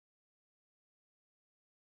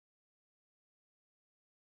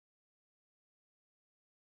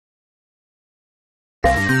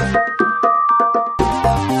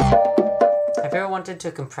wanted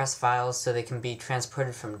to compress files so they can be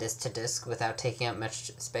transported from disk to disk without taking up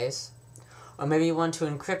much space. Or maybe you want to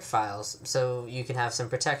encrypt files so you can have some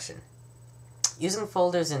protection. Using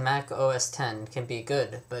folders in Mac OS X can be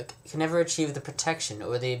good, but can never achieve the protection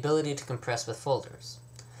or the ability to compress with folders.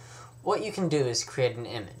 What you can do is create an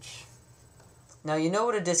image. Now you know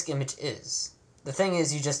what a disk image is. The thing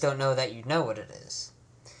is, you just don't know that you know what it is.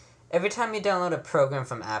 Every time you download a program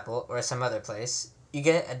from Apple or some other place, you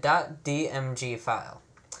get a .dmg file.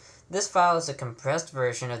 This file is a compressed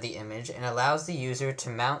version of the image and allows the user to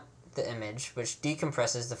mount the image, which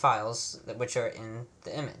decompresses the files which are in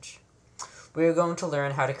the image. We are going to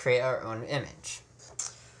learn how to create our own image.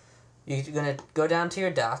 You're going to go down to your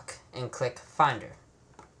dock and click Finder.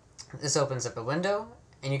 This opens up a window,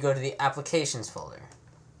 and you go to the Applications folder.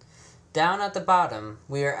 Down at the bottom,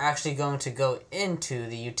 we are actually going to go into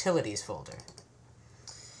the Utilities folder.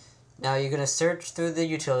 Now you're going to search through the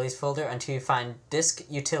Utilities folder until you find Disk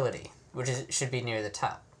Utility, which should be near the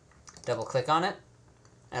top. Double click on it,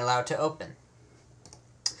 and allow it to open.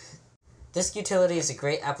 Disk Utility is a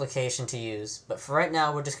great application to use, but for right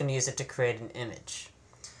now we're just going to use it to create an image.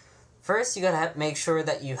 First, you gotta make sure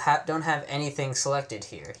that you don't have anything selected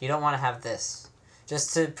here. You don't want to have this.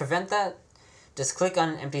 Just to prevent that, just click on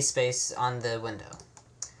an empty space on the window.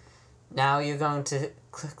 Now you're going to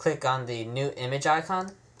click on the new image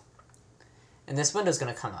icon, and this window is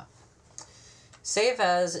going to come up. Save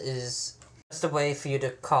as is just a way for you to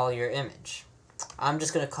call your image. I'm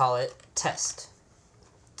just going to call it test.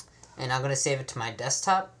 And I'm going to save it to my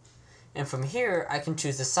desktop, and from here I can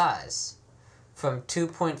choose the size from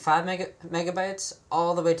 2.5 megabytes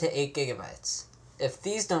all the way to 8 gigabytes. If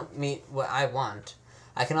these don't meet what I want,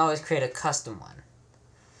 I can always create a custom one.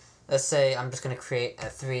 Let's say I'm just going to create a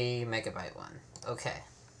 3 megabyte one. Okay.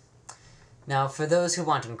 Now for those who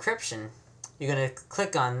want encryption, you're going to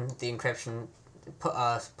click on the encryption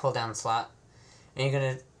pull down slot, and you're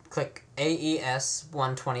going to click AES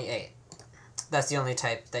 128. That's the only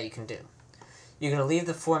type that you can do. You're going to leave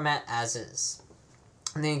the format as is.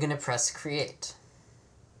 And then you're going to press Create.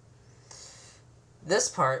 This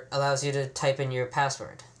part allows you to type in your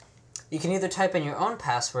password. You can either type in your own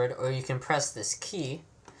password, or you can press this key,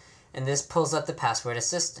 and this pulls up the password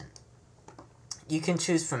assistant. You can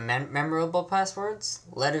choose from memorable passwords,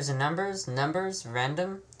 letters and numbers,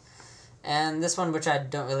 random, and this one which I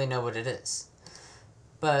don't really know what it is.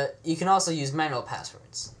 But you can also use manual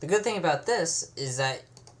passwords. The good thing about this is that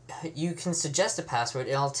you can suggest a password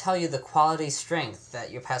and it'll tell you the quality strength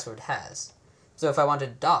that your password has. So if I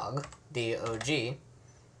wanted dog, D-O-G,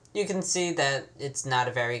 you can see that it's not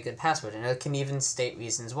a very good password, and it can even state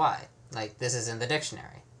reasons why. Like, this is in the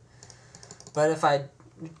dictionary. But if I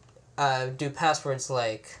do passwords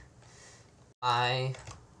like my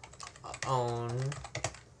own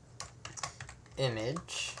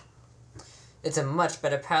image, it's a much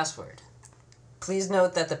better password. Please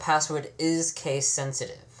note that the password is case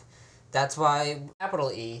sensitive. That's why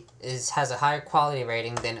capital E has a higher quality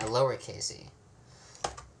rating than a lowercase e.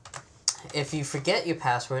 If you forget your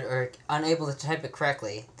password or are unable to type it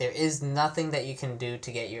correctly, there is nothing that you can do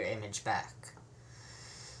to get your image back.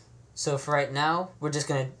 So for right now, we're just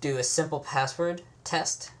going to do a simple password,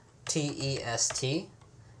 test, T-E-S-T,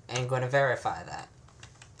 and I'm going to verify that.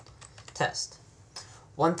 Test.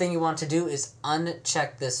 One thing you want to do is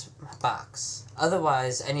uncheck this box.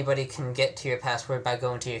 Otherwise, anybody can get to your password by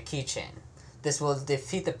going to your keychain. This will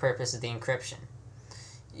defeat the purpose of the encryption.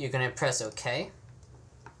 You're going to press OK.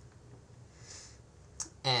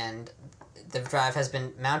 And the drive has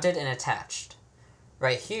been mounted and attached.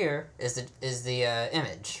 Right here is the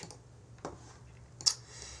image.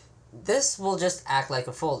 This will just act like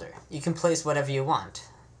a folder. You can place whatever you want.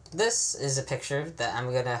 This is a picture that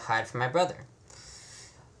I'm going to hide from my brother.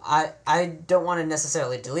 I don't want to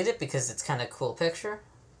necessarily delete it because it's kind of a cool picture,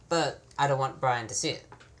 but I don't want Brian to see it.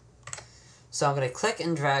 So I'm going to click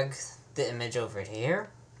and drag the image over here,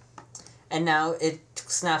 and now it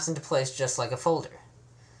snaps into place just like a folder.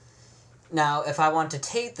 Now, if I want to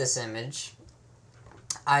take this image,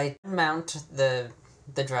 I mount the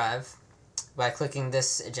drive by clicking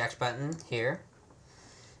this eject button here,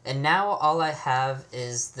 and now all I have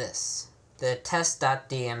is this, the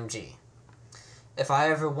test.dmg. If I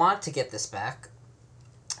ever want to get this back,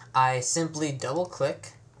 I simply double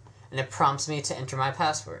click and it prompts me to enter my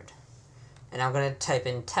password. And I'm going to type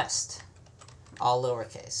in test, all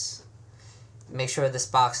lowercase. Make sure this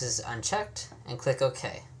box is unchecked and click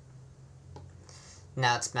OK.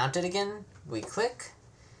 Now it's mounted again, we click,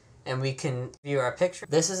 and we can view our picture.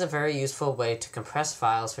 This is a very useful way to compress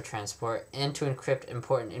files for transport and to encrypt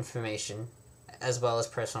important information, as well as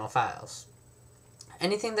personal files.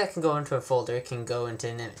 Anything that can go into a folder can go into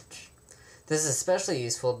an image. This is especially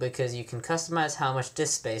useful because you can customize how much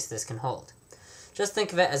disk space this can hold. Just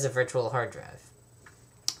think of it as a virtual hard drive.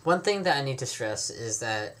 One thing that I need to stress is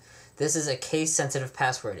that this is a case-sensitive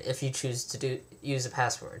password if you choose to use a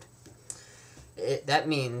password. That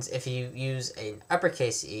means if you use an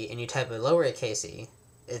uppercase E and you type a lowercase e,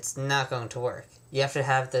 it's not going to work. You have to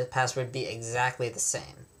have the password be exactly the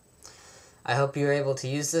same. I hope you're able to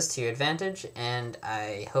use this to your advantage, and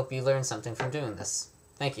I hope you learned something from doing this.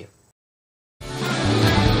 Thank you.